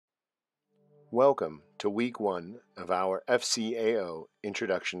Welcome to Week 1 of our FCAO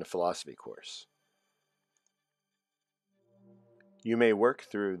Introduction to Philosophy course. You may work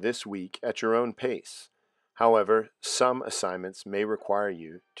through this week at your own pace. However, some assignments may require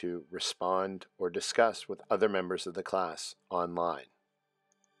you to respond or discuss with other members of the class online.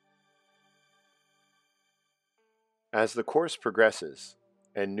 As the course progresses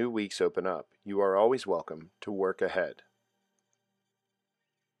and new weeks open up, you are always welcome to work ahead.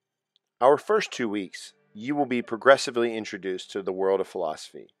 Our first 2 weeks, you will be progressively introduced to the world of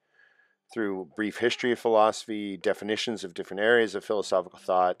philosophy through brief history of philosophy, definitions of different areas of philosophical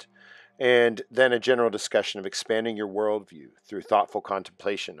thought, and then a general discussion of expanding your worldview through thoughtful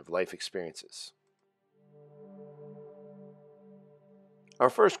contemplation of life experiences.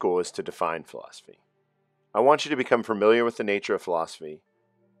 Our first goal is to define philosophy. I want you to become familiar with the nature of philosophy,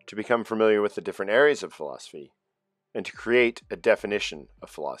 to become familiar with the different areas of philosophy, and to create a definition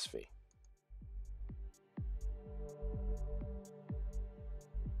of philosophy.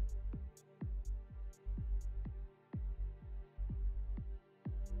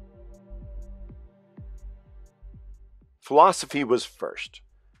 Philosophy was first,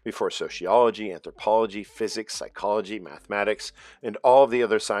 before sociology, anthropology, physics, psychology, mathematics, and all of the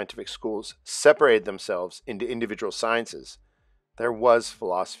other scientific schools separated themselves into individual sciences. There was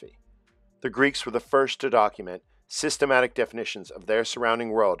philosophy. The Greeks were the first to document systematic definitions of their surrounding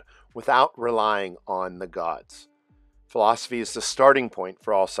world without relying on the gods. Philosophy is the starting point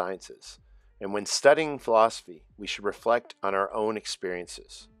for all sciences, and when studying philosophy, we should reflect on our own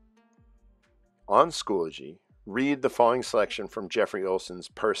experiences. On Schoology, read the following selection from Jeffrey Olson's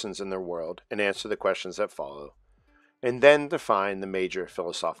Persons in Their World and answer the questions that follow, and then define the major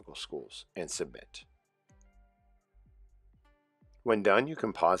philosophical schools and submit. When done, you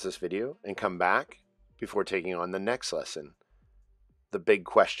can pause this video and come back before taking on the next lesson, the big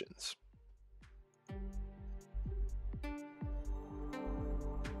questions.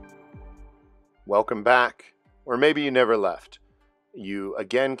 Welcome back, or maybe you never left. You,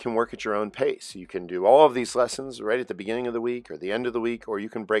 again, can work at your own pace. You can do all of these lessons right at the beginning of the week or the end of the week, or you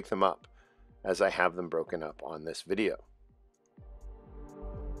can break them up as I have them broken up on this video.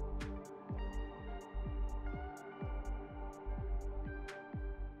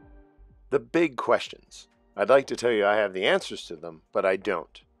 The big questions. I'd like to tell you I have the answers to them, but I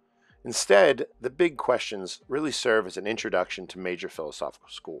don't. Instead, the big questions really serve as an introduction to major philosophical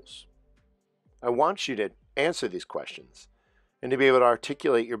schools. I want you to answer these questions and to be able to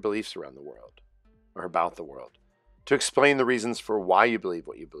articulate your beliefs around the world, or about the world, to explain the reasons for why you believe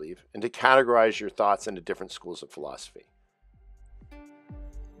what you believe, and to categorize your thoughts into different schools of philosophy.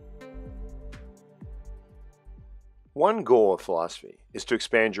 One goal of philosophy is to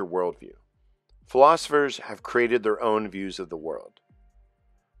expand your worldview. Philosophers have created their own views of the world.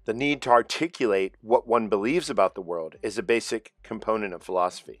 The need to articulate what one believes about the world is a basic component of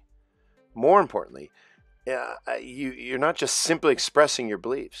philosophy. More importantly, you're not just simply expressing your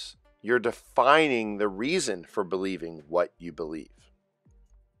beliefs. You're defining the reason for believing what you believe.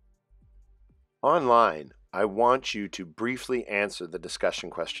 Online, I want you to briefly answer the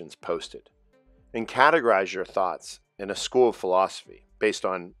discussion questions posted and categorize your thoughts in a school of philosophy based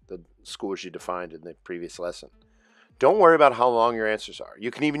on the schools you defined in the previous lesson. Don't worry about how long your answers are.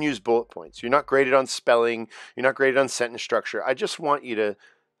 You can even use bullet points. You're not graded on spelling. You're not graded on sentence structure. I just want you to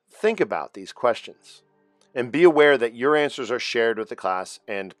think about these questions. And be aware that your answers are shared with the class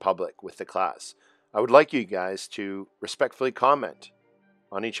and public with the class. I would like you guys to respectfully comment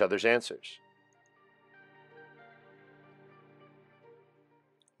on each other's answers.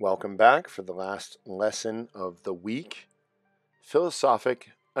 Welcome back for the last lesson of the week, Philosophic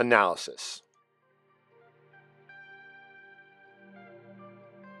Analysis.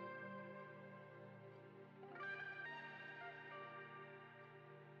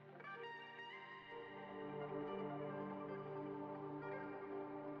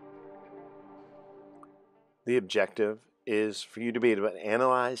 The objective is for you to be able to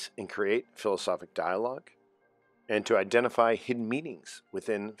analyze and create philosophic dialogue and to identify hidden meanings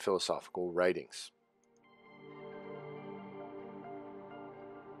within philosophical writings.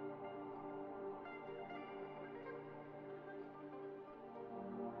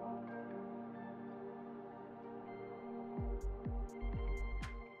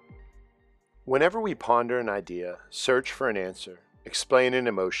 Whenever we ponder an idea, search for an answer, explain an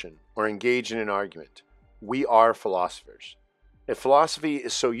emotion, or engage in an argument, we are philosophers. If philosophy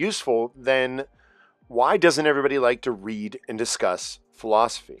is so useful, then why doesn't everybody like to read and discuss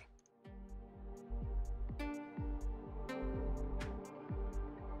philosophy?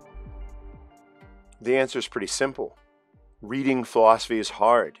 The answer is pretty simple. Reading philosophy is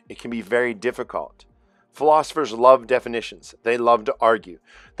hard. It can be very difficult. Philosophers love definitions. They love to argue.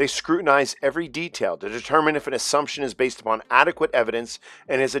 They scrutinize every detail to determine if an assumption is based upon adequate evidence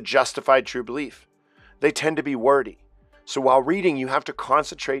and is a justified true belief. They tend to be wordy. So while reading, you have to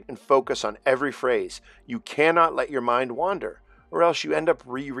concentrate and focus on every phrase. You cannot let your mind wander, or else you end up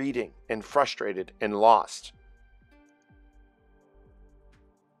rereading and frustrated and lost.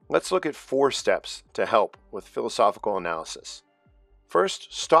 Let's look at 4 steps to help with philosophical analysis.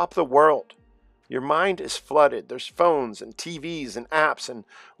 First, stop the world. Your mind is flooded. There's phones and TVs and apps and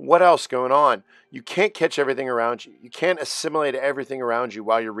what else going on? You can't catch everything around you. You can't assimilate everything around you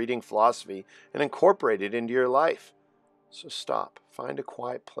while you're reading philosophy and incorporate it into your life. So stop. Find a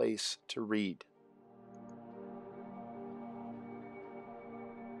quiet place to read.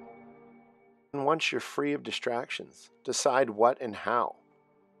 And once you're free of distractions, decide what and how.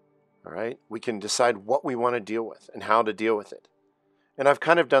 All right? We can decide what we want to deal with and how to deal with it. And I've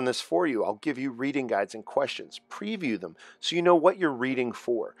kind of done this for you. I'll give you reading guides and questions, preview them so you know what you're reading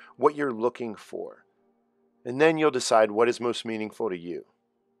for, what you're looking for. And then you'll decide what is most meaningful to you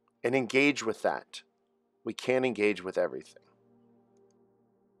and engage with that. We can't engage with everything.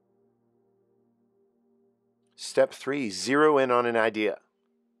 Step 3, zero in on an idea.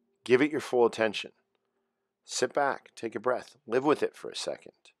 Give it your full attention. Sit back, take a breath, live with it for a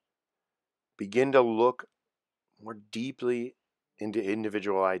second. Begin to look more deeply into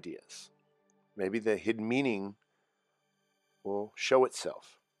individual ideas. Maybe the hidden meaning will show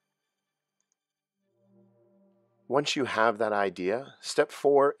itself. Once you have that idea, step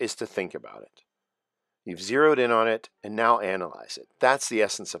 4 is to think about it. You've zeroed in on it and now analyze it. That's the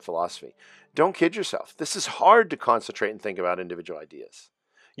essence of philosophy. Don't kid yourself. This is hard to concentrate and think about individual ideas.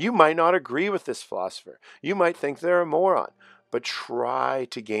 You might not agree with this philosopher. You might think they're a moron, but try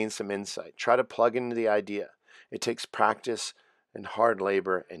to gain some insight. Try to plug into the idea. It takes practice and hard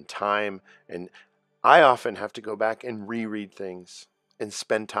labor and time, and I often have to go back and reread things and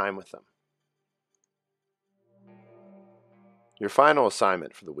spend time with them. Your final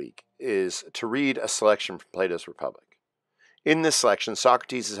assignment for the week is to read a selection from Plato's Republic. In this selection,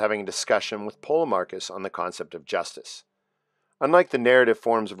 Socrates is having a discussion with Polemarchus on the concept of justice. Unlike the narrative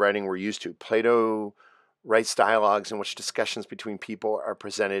forms of writing we're used to, Plato writes dialogues in which discussions between people are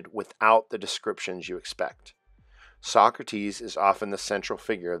presented without the descriptions you expect. Socrates is often the central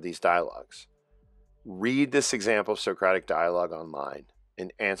figure of these dialogues. Read this example of Socratic dialogue online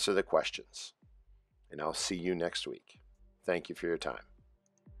and answer the questions. And I'll see you next week. Thank you for your time.